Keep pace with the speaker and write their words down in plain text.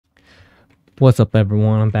What's up,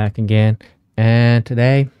 everyone? I'm back again, and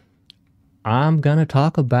today I'm gonna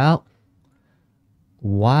talk about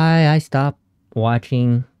why I stopped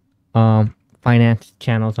watching finance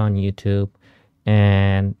channels on YouTube.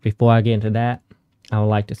 And before I get into that, I would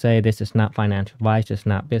like to say this is not financial advice, it's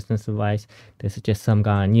not business advice. This is just some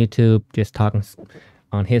guy on YouTube just talking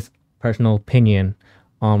on his personal opinion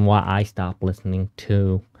on why I stopped listening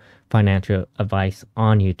to financial advice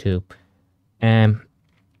on YouTube. And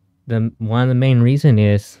the one of the main reason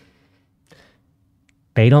is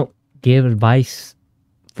they don't give advice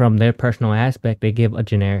from their personal aspect. They give a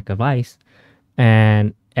generic advice,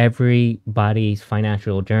 and everybody's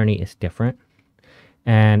financial journey is different,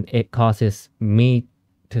 and it causes me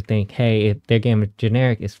to think, hey, if they're giving a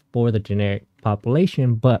generic, it's for the generic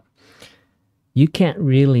population. But you can't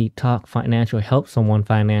really talk financial, help someone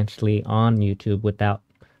financially on YouTube without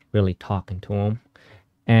really talking to them.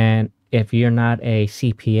 And if you're not a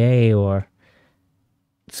CPA or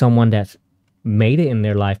someone that's made it in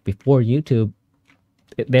their life before YouTube,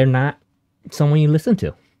 they're not someone you listen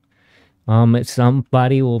to. If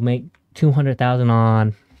somebody will make 200,000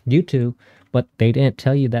 on YouTube, but they didn't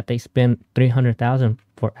tell you that they spent 300,000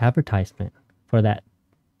 for advertisement for that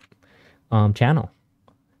channel,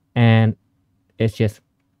 and it's just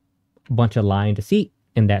a bunch of lying deceit,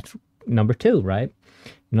 and that's number two, right?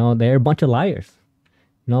 They're a bunch of liars.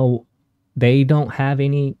 They don't have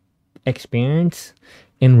any experience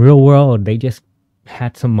in real world. They just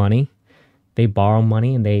had some money. They borrow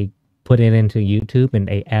money and they put it into YouTube and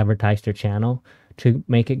they advertise their channel to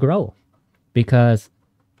make it grow, because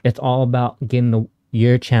it's all about getting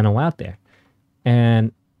your channel out there.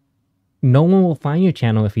 And no one will find your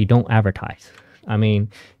channel if you don't advertise. I mean,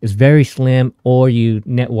 it's very slim, or you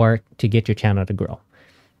network to get your channel to grow.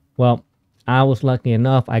 Well, I was lucky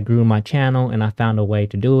enough, I grew my channel and I found a way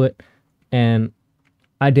to do it. And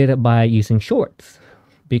I did it by using shorts,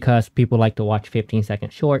 because people like to watch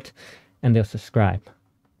 15-second shorts and they'll subscribe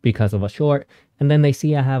because of a short. And then they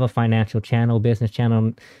see I have a financial channel, business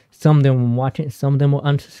channel. Some of them will watch it, some of them will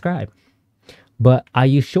unsubscribe. But I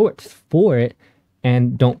use shorts for it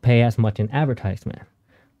and don't pay as much in advertisement.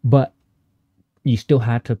 But you still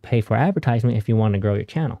have to pay for advertisement if you want to grow your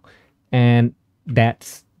channel. And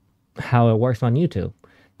that's how it works on YouTube.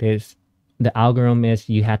 The algorithm is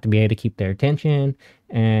you have to be able to keep their attention,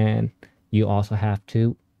 and you also have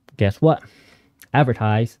to, guess what,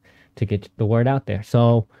 advertise to get the word out there.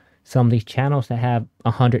 So some of these channels that have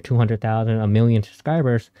 100, 200,000, a million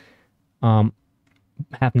subscribers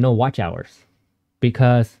have no watch hours,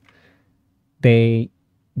 because they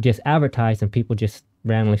just advertise and people just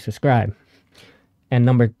randomly subscribe. And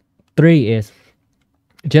number three is,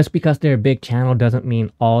 just because they're a big channel doesn't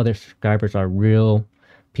mean all their subscribers are real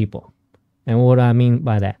people. And what do I mean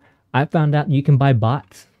by that? I found out you can buy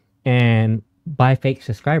bots and buy fake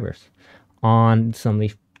subscribers on some of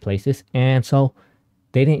these places. And so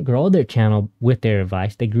they didn't grow their channel with their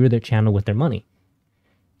advice. They grew their channel with their money.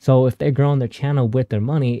 So if they're growing their channel with their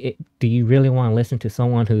money, do you really want to listen to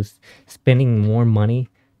someone who's spending more money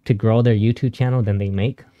to grow their YouTube channel than they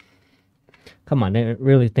make? Come on,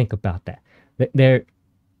 really think about that.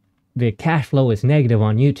 The cash flow is negative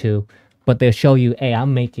on YouTube, but they'll show you, hey,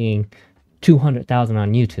 I'm making 200,000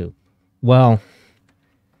 on YouTube. Well,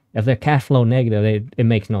 if they're cash flow negative, it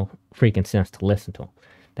makes no freaking sense to listen to them.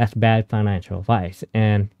 That's bad financial advice.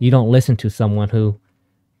 And you don't listen to someone who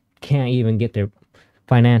can't even get their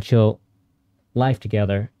financial life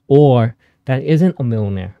together, or that isn't a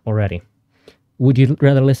millionaire already. Would you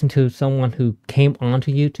rather listen to someone who came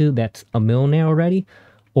onto YouTube that's a millionaire already?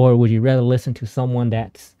 Or would you rather listen to someone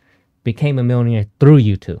that's became a millionaire through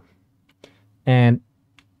YouTube? And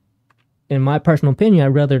in my personal opinion,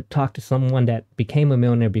 I'd rather talk to someone that became a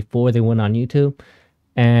millionaire before they went on YouTube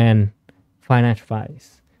and financial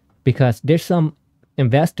advice. Because there's some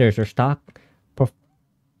investors or stock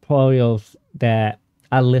portfolios that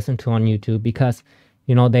I listen to on YouTube, because,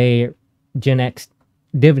 they're Gen X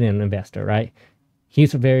dividend investor, right?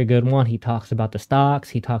 He's a very good one. He talks about the stocks.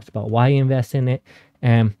 He talks about why he invests in it.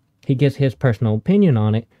 And he gives his personal opinion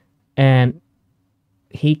on it. And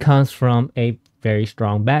he comes from a very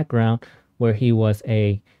strong background where he was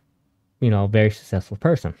a, very successful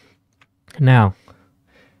person. Now,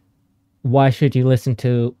 why should you listen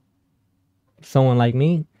to someone like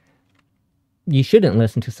me? You shouldn't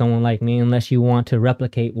listen to someone like me unless you want to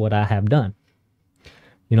replicate what I have done.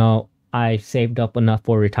 I saved up enough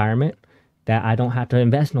for retirement that I don't have to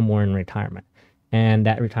invest no more in retirement. And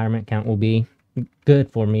that retirement account will be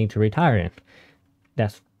good for me to retire in.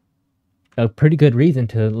 That's a pretty good reason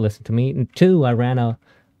to listen to me. And two, I ran a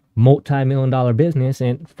multi-million-dollar business,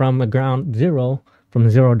 and from a ground zero from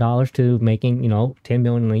 $0 to making, 10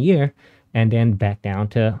 million a year, and then back down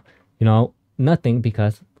to, nothing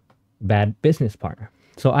because bad business partner.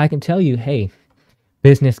 So I can tell you, hey,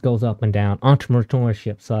 business goes up and down,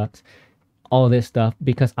 entrepreneurship sucks, all this stuff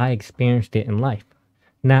because I experienced it in life.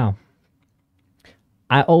 Now,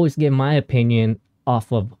 I always give my opinion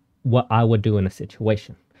off of what I would do in a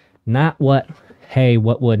situation, not what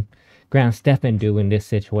would Grant Stephan do in this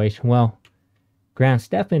situation? Well, Grant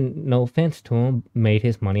Stephan, no offense to him, made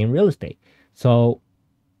his money in real estate. So,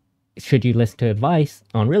 should you listen to advice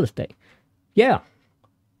on real estate? Yeah.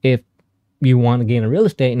 If you want to get in real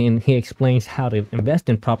estate, and he explains how to invest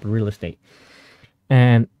in proper real estate.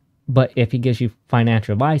 But if he gives you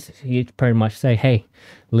financial advice, he pretty much say, hey,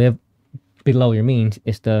 live below your means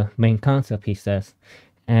is the main concept, he says.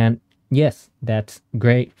 And yes, that's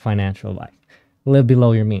great financial advice. Live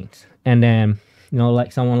below your means. And then,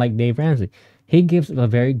 like someone like Dave Ramsey, he gives a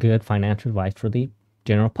very good financial advice for the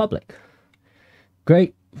general public.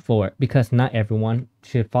 Great for it, because not everyone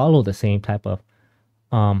should follow the same type of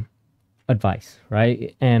advice,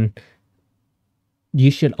 right? And you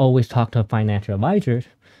should always talk to financial advisors,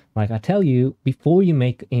 like I tell you, before you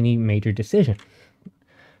make any major decision.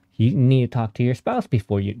 You need to talk to your spouse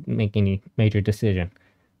before you make any major decision,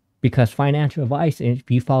 because financial advice, if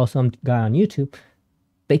you follow some guy on YouTube,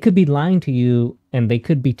 they could be lying to you and they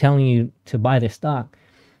could be telling you to buy this stock,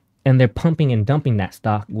 and they're pumping and dumping that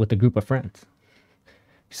stock with a group of friends.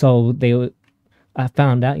 So I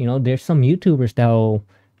found out, there's some YouTubers that will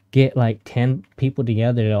get like 10 people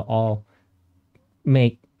together to all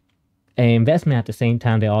make an investment at the same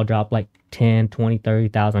time. They all drop like 10, 20,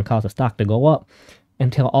 30,000, cause a stock to go up,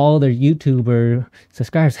 and tell all their YouTuber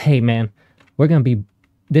subscribers, hey man,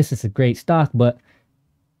 this is a great stock, but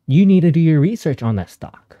you need to do your research on that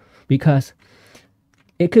stock, because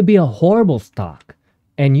it could be a horrible stock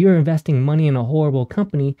and you're investing money in a horrible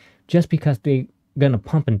company just because they're going to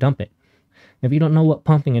pump and dump it. If you don't know what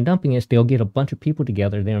pumping and dumping is, they'll get a bunch of people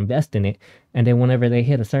together, they invest in it, and then whenever they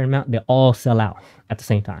hit a certain amount, they all sell out at the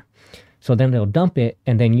same time. So then they'll dump it,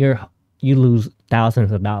 and then you lose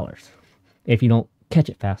thousands of dollars if you don't catch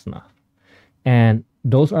it fast enough. And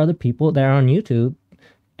those are the people that are on YouTube,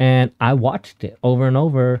 and I watched it over and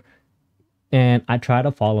over, and I try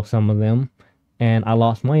to follow some of them, and I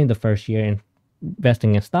lost money the first year in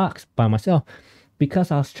investing in stocks by myself because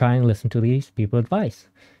I was trying to listen to these people's advice,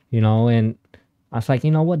 and I was like,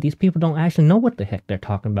 what, these people don't actually know what the heck they're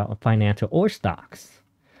talking about with financial or stocks.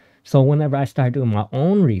 So whenever I started doing my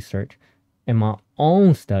own research and my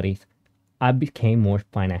own studies, I became more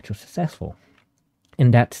financially successful.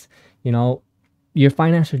 And that's, your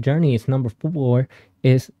financial journey is number 4,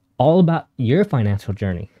 is all about your financial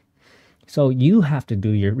journey. So you have to do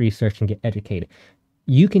your research and get educated.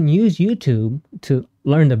 You can use YouTube to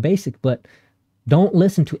learn the basics, but don't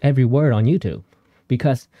listen to every word on YouTube,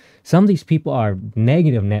 because some of these people are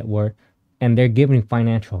negative net worth and they're giving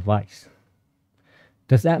financial advice.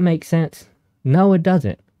 Does that make sense? No, it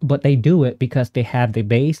doesn't. But they do it because they have the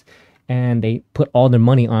base and they put all their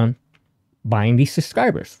money on buying these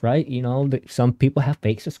subscribers, right? Some people have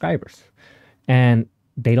fake subscribers and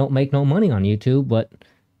they don't make no money on YouTube, but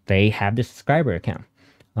they have the subscriber account.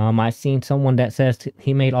 I've seen someone that says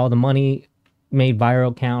he made all the money, made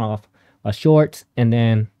viral account off shorts, and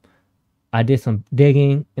then I did some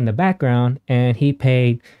digging in the background and he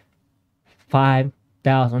paid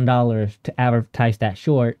 $5,000 to advertise that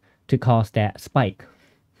short to cause that spike.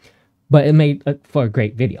 But it made for a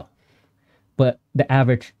great video. But the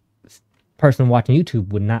average person watching YouTube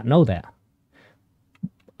would not know that.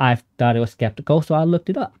 I thought it was skeptical, so I looked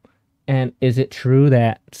it up. And is it true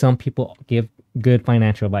that some people give good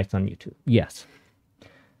financial advice on YouTube? Yes.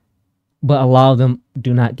 But a lot of them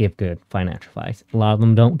do not give good financial advice. A lot of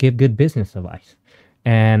them don't give good business advice.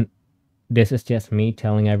 And this is just me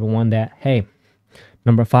telling everyone that, hey,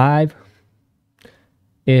 number 5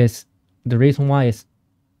 is the reason why is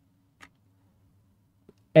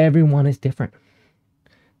everyone is different.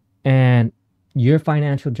 And your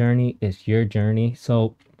financial journey is your journey.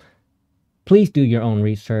 So please do your own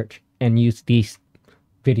research and use these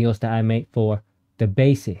videos that I make for the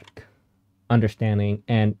basic understanding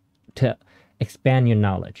and to expand your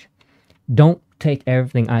knowledge. Don't take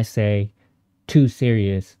everything I say too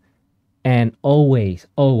serious, and always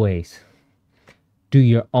do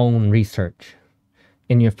your own research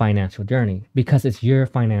in your financial journey, because it's your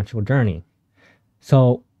financial journey.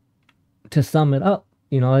 So to sum it up,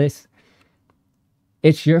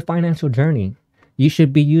 it's your financial journey. You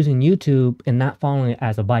should be using YouTube and not following it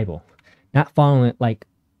as a Bible, not following it like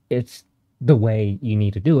it's the way you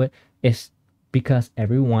need to do it. It's because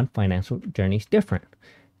everyone's financial journey is different.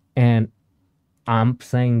 And I'm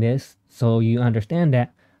saying this so you understand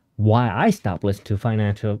that why I stopped listening to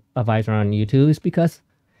financial advisor on YouTube is because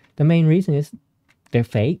the main reason is they're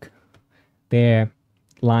fake, they're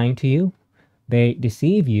lying to you, they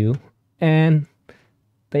deceive you, and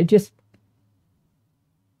they just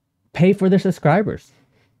pay for their subscribers.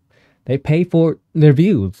 They pay for their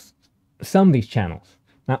views. Some of these channels,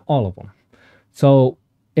 not all of them. So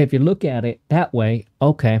if you look at it that way,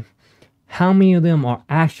 okay, how many of them are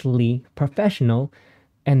actually professional?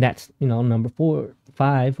 And that's, number 4,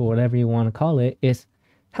 5, or whatever you want to call it, is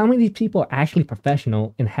how many of these people are actually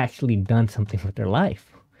professional and actually done something with their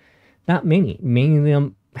life? Not many. Many of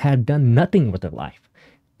them have done nothing with their life.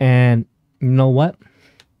 And you know what?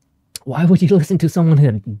 Why would you listen to someone who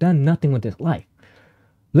had done nothing with his life?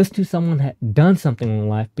 Listen to someone who had done something in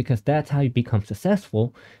life, because that's how you become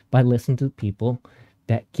successful, by listening to people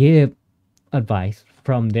that give advice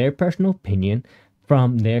from their personal opinion,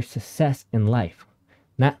 from their success in life.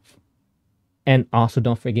 Not, and also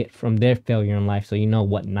don't forget from their failure in life, so you know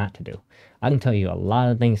what not to do. I can tell you a lot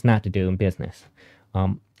of things not to do in business.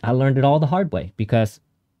 I learned it all the hard way because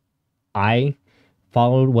I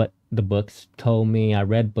followed what the books told me. I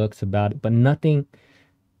read books about it, but nothing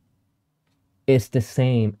is the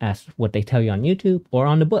same as what they tell you on YouTube or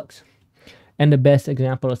on the books. And the best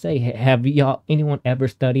example to say, have anyone ever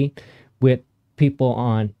studied with people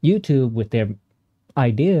on YouTube with their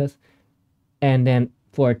ideas, and then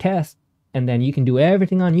for a test, and then you can do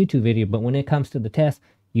everything on YouTube video, but when it comes to the test,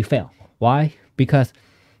 you fail. Why? Because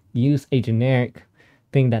you use a generic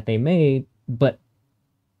thing that they made, but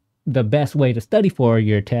the best way to study for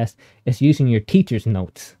your test is using your teacher's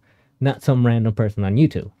notes, not some random person on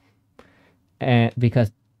YouTube. And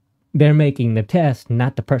because they're making the test,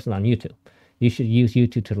 not the person on YouTube. You should use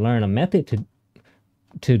YouTube to learn a method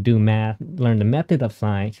to do math, learn the method of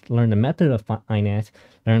science, learn the method of finance,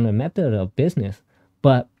 learn the method of business.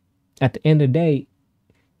 But at the end of the day,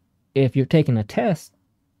 if you're taking a test,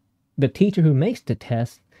 the teacher who makes the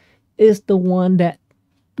test is the one that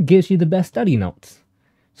gives you the best study notes.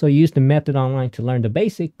 So you use the method online to learn the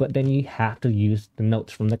basic, but then you have to use the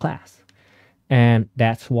notes from the class. And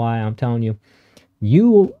that's why I'm telling you,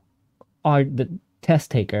 you are the test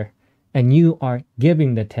taker and you are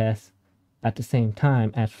giving the test at the same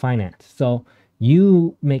time as finance. So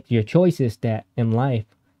you make your choices that in life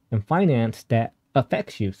and finance that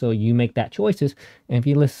affects you. So you make that choices. And if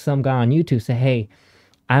you listen to some guy on YouTube say, hey,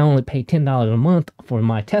 I only pay $10 a month for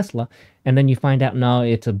my Tesla, and then you find out, no,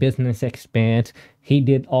 it's a business expense. He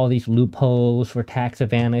did all these loopholes for tax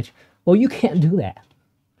advantage. Well, you can't do that.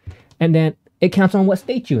 And then it counts on what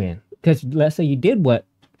state you're in. Because let's say you did what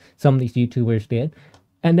some of these YouTubers did,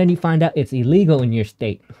 and then you find out it's illegal in your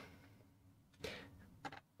state.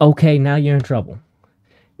 Okay, now you're in trouble.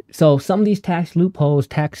 So some of these tax loopholes,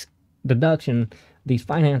 tax deduction, these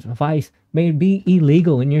finance advice may be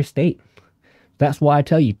illegal in your state. That's why I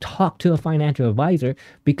tell you, talk to a financial advisor,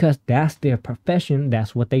 because that's their profession.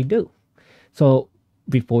 That's what they do. So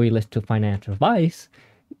before you listen to financial advice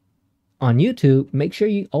on YouTube, make sure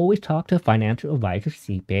you always talk to a financial advisor,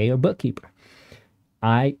 CPA, or bookkeeper.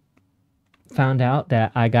 I found out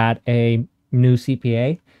that I got a new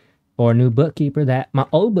CPA or a new bookkeeper that my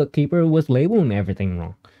old bookkeeper was labeling everything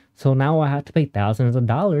wrong. So now I have to pay thousands of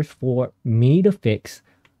dollars for me to fix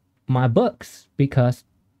my books because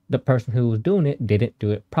the person who was doing it didn't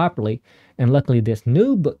do it properly. And luckily this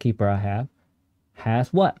new bookkeeper I have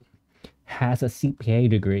has what? Has a CPA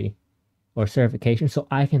degree or certification, so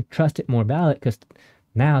I can trust it more valid because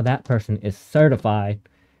now that person is certified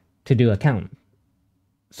to do accounting.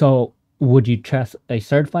 So would you trust a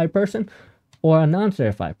certified person or a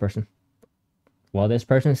non-certified person? Well, this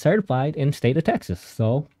person is certified in the state of Texas,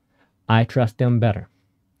 so I trust them better.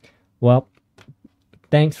 Well,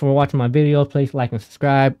 thanks for watching my video. Please like and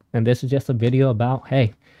subscribe. And this is just a video about,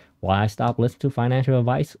 hey, why I stopped listening to financial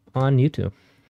advice on YouTube.